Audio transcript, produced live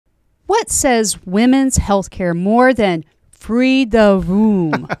What says women's healthcare more than Freda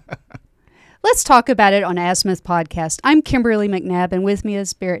Womb? Let's talk about it on Azimuth Podcast. I'm Kimberly McNabb, and with me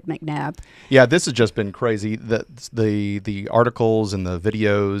is Barrett McNabb. Yeah, this has just been crazy. The articles and the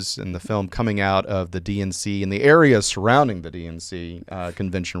videos and the film coming out of the DNC and the area surrounding the DNC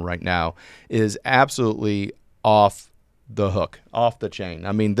convention right now is absolutely off the hook, off the chain.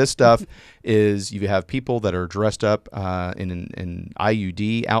 I mean, this stuff is, you have people that are dressed up in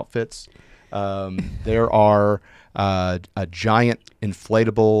IUD outfits. There are a giant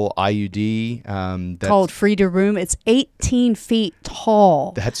inflatable IUD called Freda Womb. It's 18 feet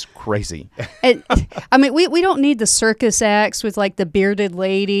tall. That's crazy. And I mean, we don't need the circus acts with like the bearded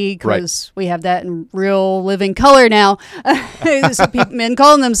lady, because we have that in real living color now. So men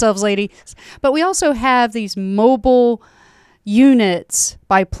calling themselves ladies. But we also have these mobile units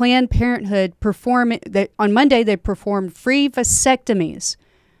by Planned Parenthood on Monday. They performed free vasectomies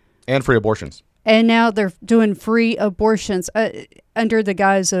and free abortions. And now they're doing free abortions under the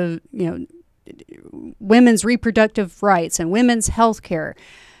guise of, women's reproductive rights and women's health care.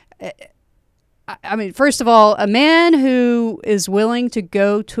 I mean, first of all, a man who is willing to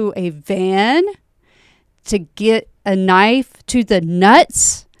go to a van to get a knife to the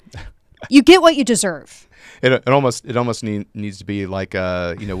nuts, you get what you deserve. It almost needs to be like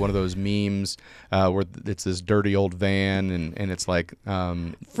one of those memes where it's this dirty old van and it's like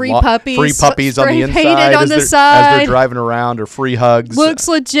free puppies on the inside as they're driving around, or free hugs. Looks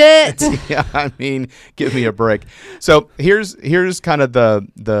legit. Yeah, I mean, give me a break. So here's kind of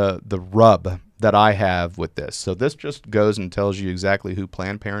the rub that I have with this. So this just goes and tells you exactly who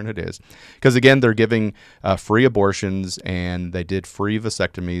Planned Parenthood is. Because again, they're giving free abortions, and they did free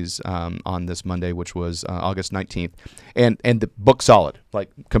vasectomies on this Monday, which was August 19th. And the booked solid,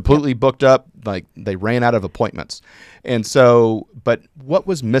 like completely booked up, like they ran out of appointments. And so, but what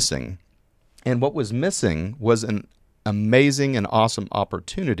was missing? And what was missing was an amazing and awesome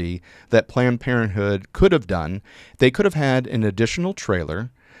opportunity that Planned Parenthood could have done. They could have had an additional trailer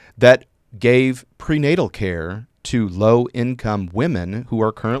that gave prenatal care to low-income women who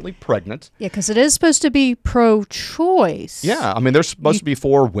are currently pregnant. Yeah, because it is supposed to be pro-choice. Yeah, I mean, they're supposed to be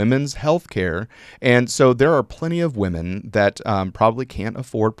for women's health care. And so there are plenty of women that probably can't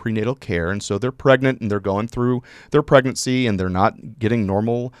afford prenatal care. And so they're pregnant, and they're going through their pregnancy, and they're not getting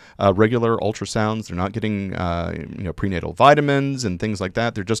normal, regular ultrasounds. They're not getting prenatal vitamins and things like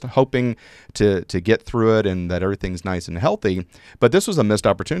that. They're just hoping to get through it and that everything's nice and healthy. But this was a missed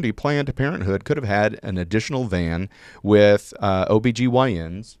opportunity. Planned Parenthood could have had an additional van with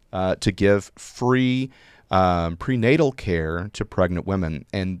OBGYNs to give free prenatal care to pregnant women,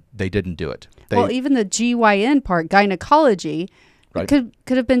 and they didn't do it. Well, even the GYN part, gynecology, could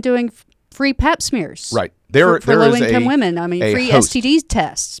have been doing free pap smears. Right. For low-income women. I mean, free host. STD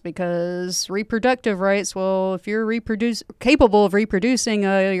tests, because reproductive rights, well, if you're capable of reproducing,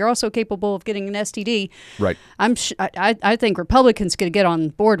 you're also capable of getting an STD. Right. I think Republicans could get on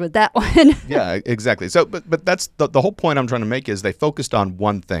board with that one. Yeah, exactly. So, but that's the whole point I'm trying to make is they focused on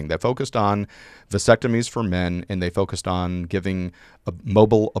one thing. They focused on vasectomies for men, and they focused on giving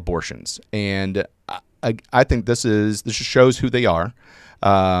mobile abortions. And I think this just shows who they are.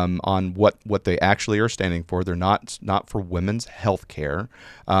 On what they actually are standing for. They're not for women's health care.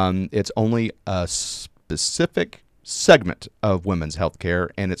 It's only a specific segment of women's health care,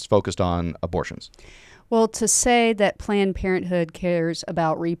 and it's focused on abortions. Well, to say that Planned Parenthood cares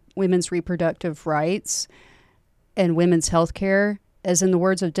about women's reproductive rights and women's health care, as in the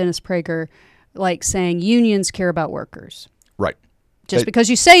words of Dennis Prager, like saying unions care about workers. Right. Just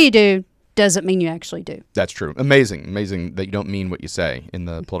because you say you do doesn't mean you actually do. That's true. Amazing that you don't mean what you say in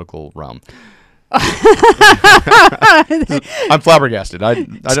the political realm. I'm flabbergasted. I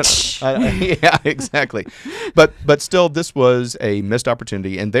don't. Yeah, exactly. But still, this was a missed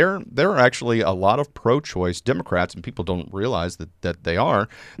opportunity, and there are actually a lot of pro-choice Democrats, and people don't realize that they are.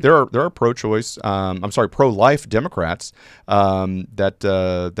 There are pro-choice. Pro-life Democrats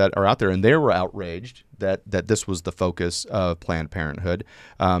that are out there, and they were outraged that this was the focus of Planned Parenthood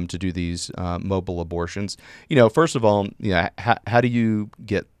to do these mobile abortions. First of all, how do you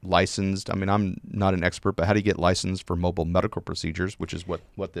get licensed? I mean, I'm not an expert, but how do you get licensed for mobile medical procedures, which is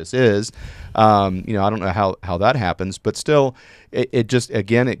what this is? I don't know how that happens, but still, it just,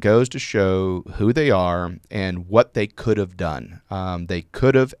 again, it goes to show who they are and what they could have done. They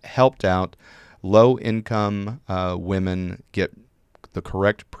could have helped out low-income women get the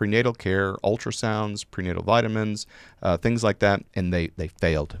correct prenatal care, ultrasounds, prenatal vitamins, things like that, and they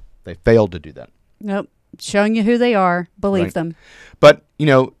failed. They failed to do that. Nope. Showing you who they are. Believe them. But,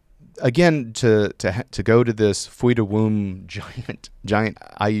 again, to go to this Freda Womb giant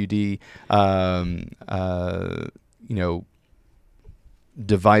IUD,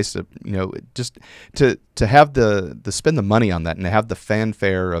 device, just to have the spend the money on that and to have the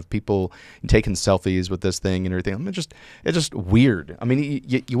fanfare of people taking selfies with this thing and everything. I mean, it's just weird. I mean,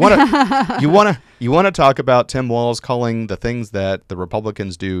 you want to talk about Tim Walz calling the things that the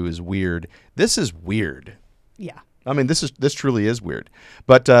Republicans do is weird. This is weird. Yeah. I mean, this truly is weird.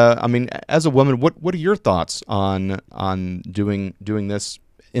 But I mean, as a woman, what are your thoughts on doing this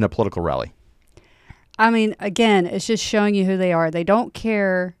in a political rally? I mean, again, it's just showing you who they are. They don't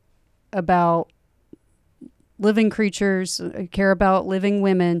care about living creatures, they care about living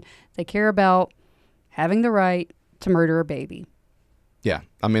women. They care about having the right to murder a baby. Yeah,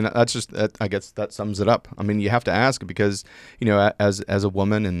 I mean, I guess that sums it up. I mean, you have to ask because, as a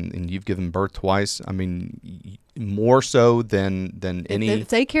woman and you've given birth twice, I mean, more so than any. If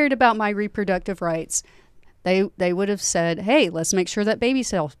they cared about my reproductive rights, they would have said, hey, let's make sure that baby's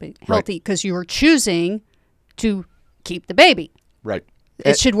healthy because you were choosing to keep the baby. Right.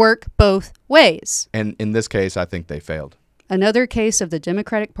 It should work both ways. And in this case, I think they failed. Another case of the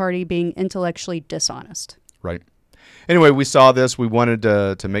Democratic Party being intellectually dishonest. Right. Anyway, we saw this. We wanted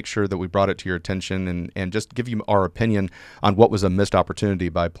to make sure that we brought it to your attention and just give you our opinion on what was a missed opportunity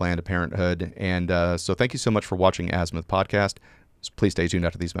by Planned Parenthood. And so thank you so much for watching Azimuth Podcast. So please stay tuned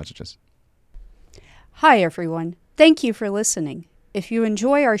after these messages. Hi, everyone. Thank you for listening. If you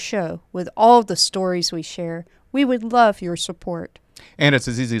enjoy our show with all of the stories we share, we would love your support. And it's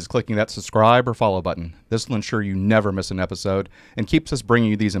as easy as clicking that subscribe or follow button. This will ensure you never miss an episode and keeps us bringing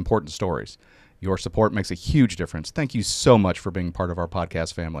you these important stories. Your support makes a huge difference. Thank you so much for being part of our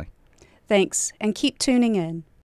podcast family. Thanks, and keep tuning in.